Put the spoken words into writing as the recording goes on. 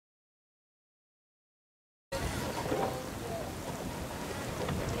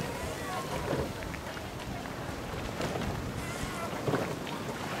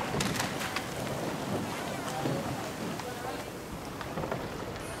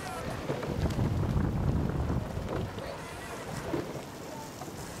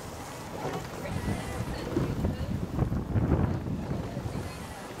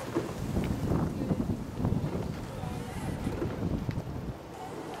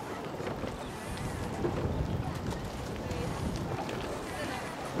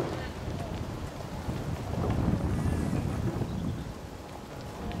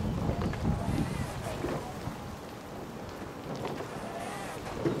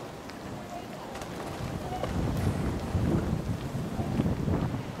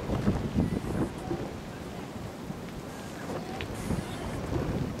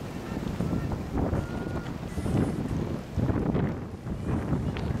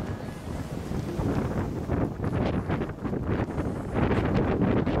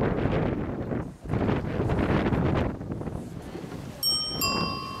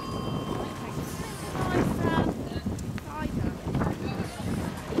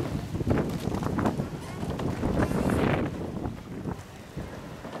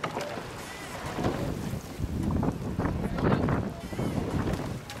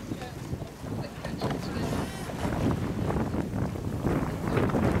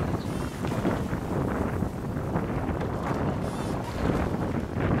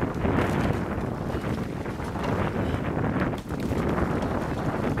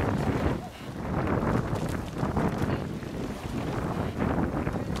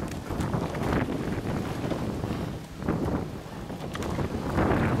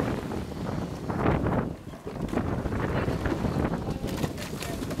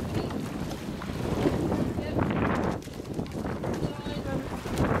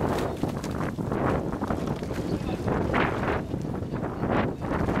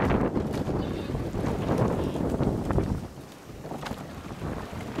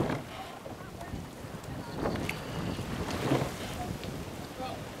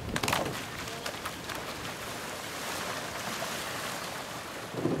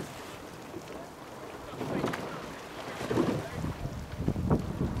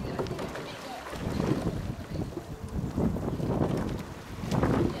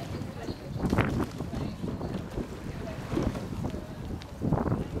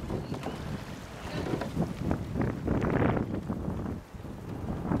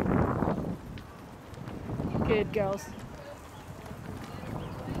Good girls.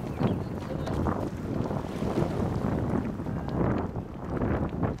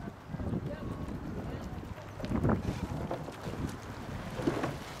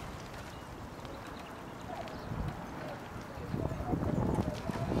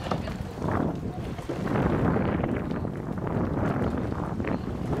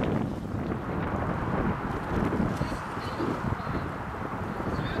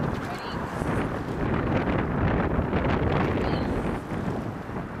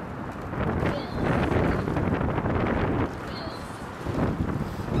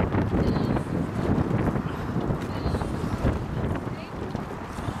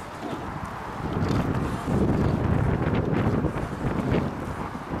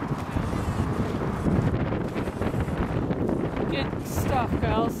 Good stuff,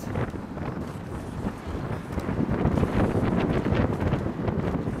 girls.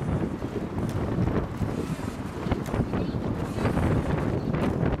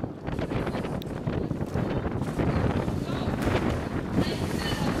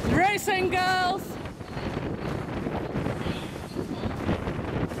 Racing, girls.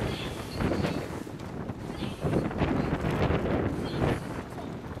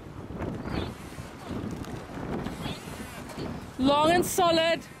 Long and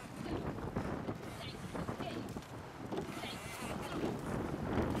solid.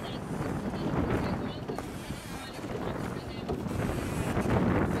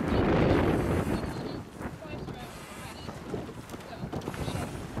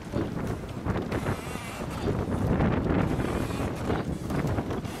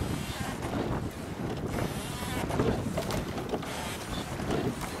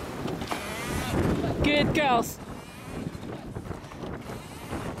 Good girls.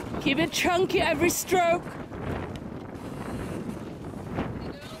 Keep it chunky every stroke.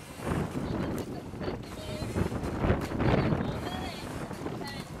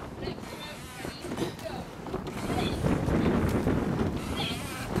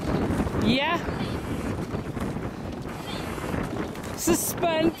 Yeah.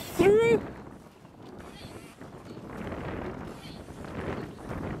 Suspend through.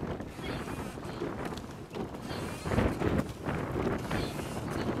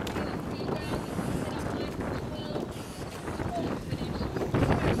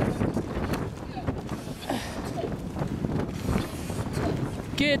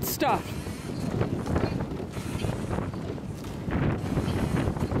 Good stuff.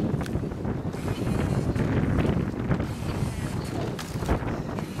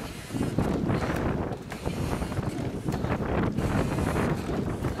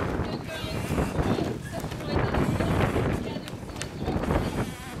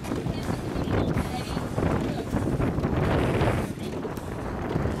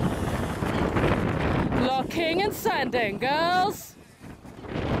 Locking and sanding, girls.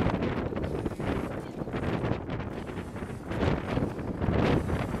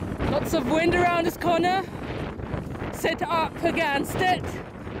 Lots of wind around this corner. Sit up against it.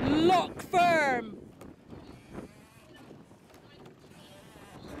 Lock firm.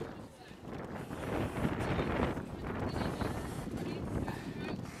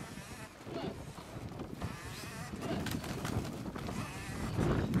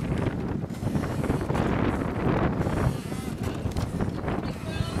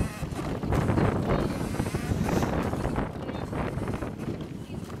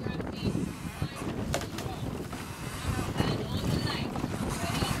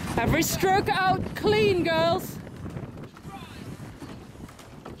 Every stroke out clean, girls.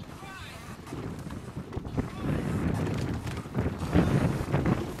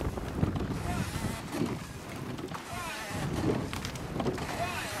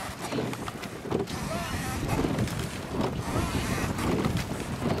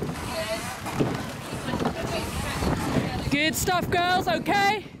 Good stuff, girls.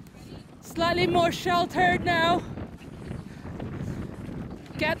 Okay. Slightly more sheltered now.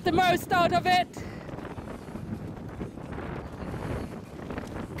 Get the most out of it.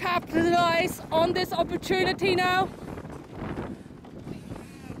 Capitalize on this opportunity now.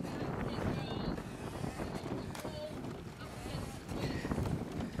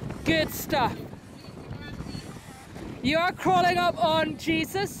 Good stuff. You are crawling up on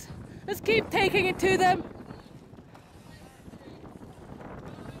Jesus. Let's keep taking it to them.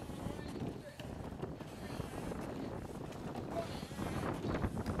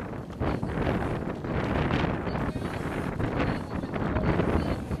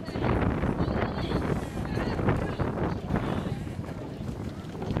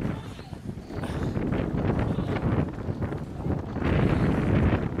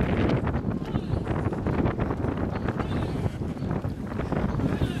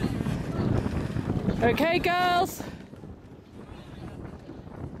 Okay, girls.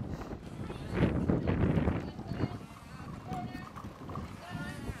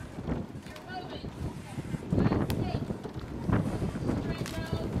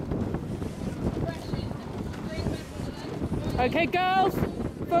 Okay, girls,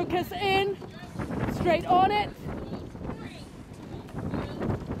 focus in, straight on it.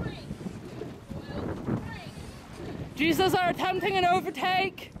 Jesus are attempting an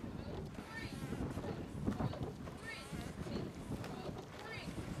overtake.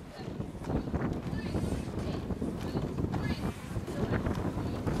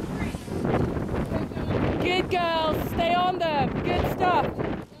 Good girls, stay on them, good stuff.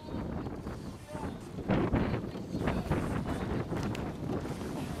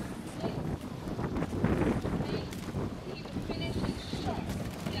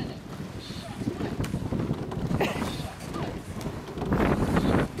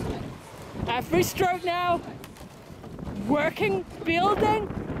 Every stroke now, working, building,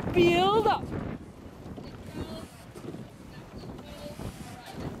 build up.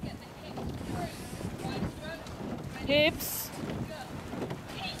 Hips.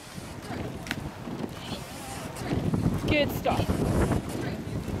 Good stuff.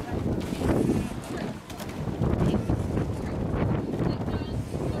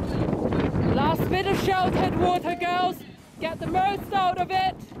 Last bit of sheltered water, girls. Get the most out of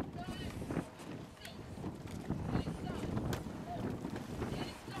it.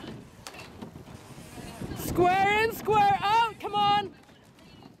 Square in, square out, come on.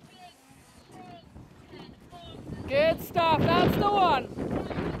 Good stuff, that's the one.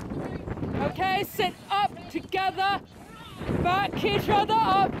 Okay, sit up together. Back each other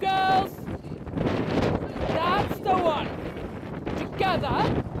up, girls. That's the one.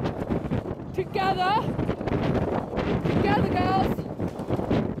 Together. Together. Together, girls.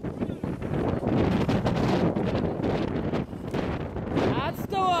 That's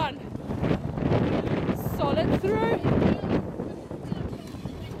the one. Solid through.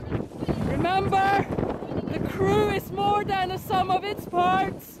 Remember, the crew is more than the sum of its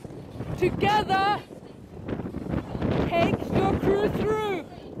parts. Together, take your crew through.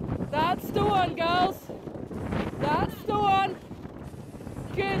 That's the one, girls. That's the one.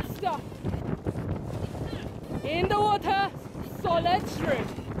 Good stuff. In the water, solid through.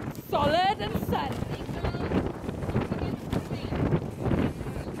 Solid and set.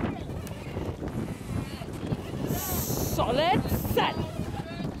 Solid, set.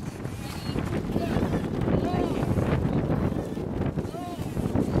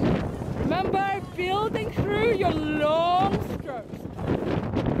 Remember, building through your long strokes.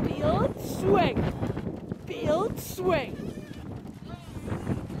 Build, swing. Build, swing.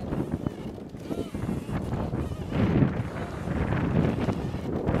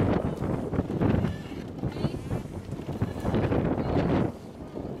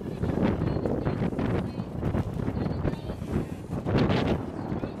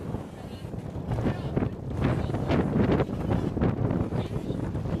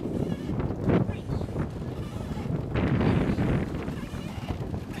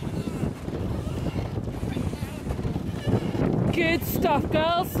 Good stuff,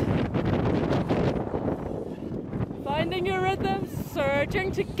 girls. Finding your rhythm,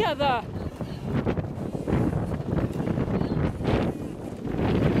 surging together.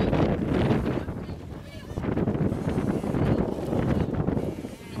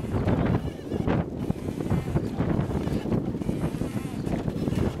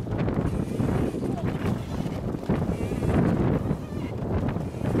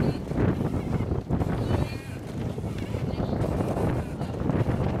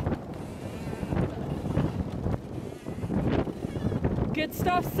 Good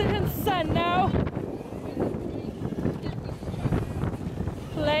stuff, sit and send now.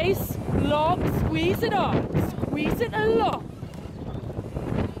 Place, lock, squeeze it up. Squeeze it and lock.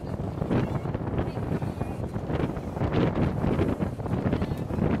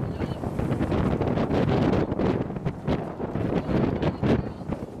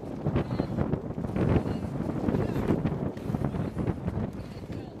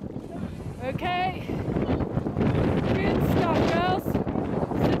 Okay. Good stuff, girls.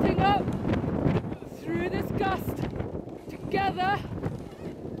 Sitting up through this gust together.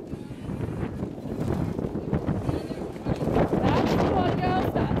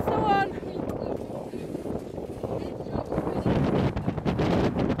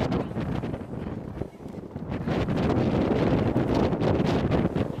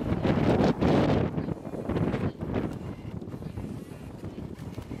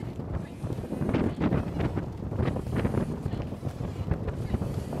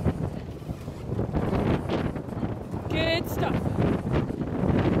 Good stuff.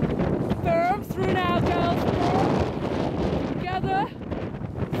 Firm through now, girls. Firm. Together.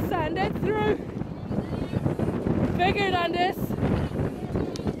 Send it through. Bigger than this.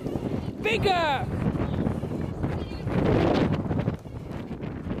 Bigger.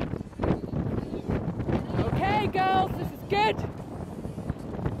 Okay, girls, this is good.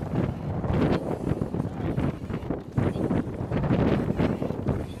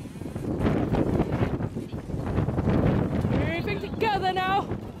 Moving together now.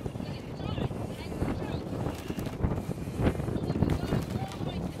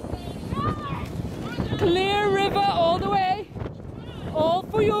 Clear river all the way. All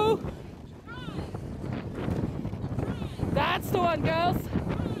for you. That's the one, girls.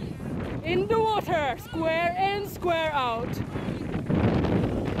 In the water. Square in, square out.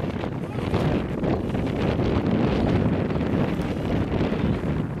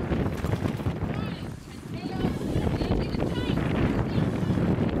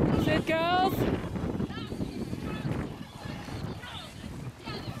 Sit, girls.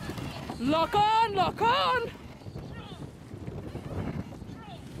 Lock on, lock on.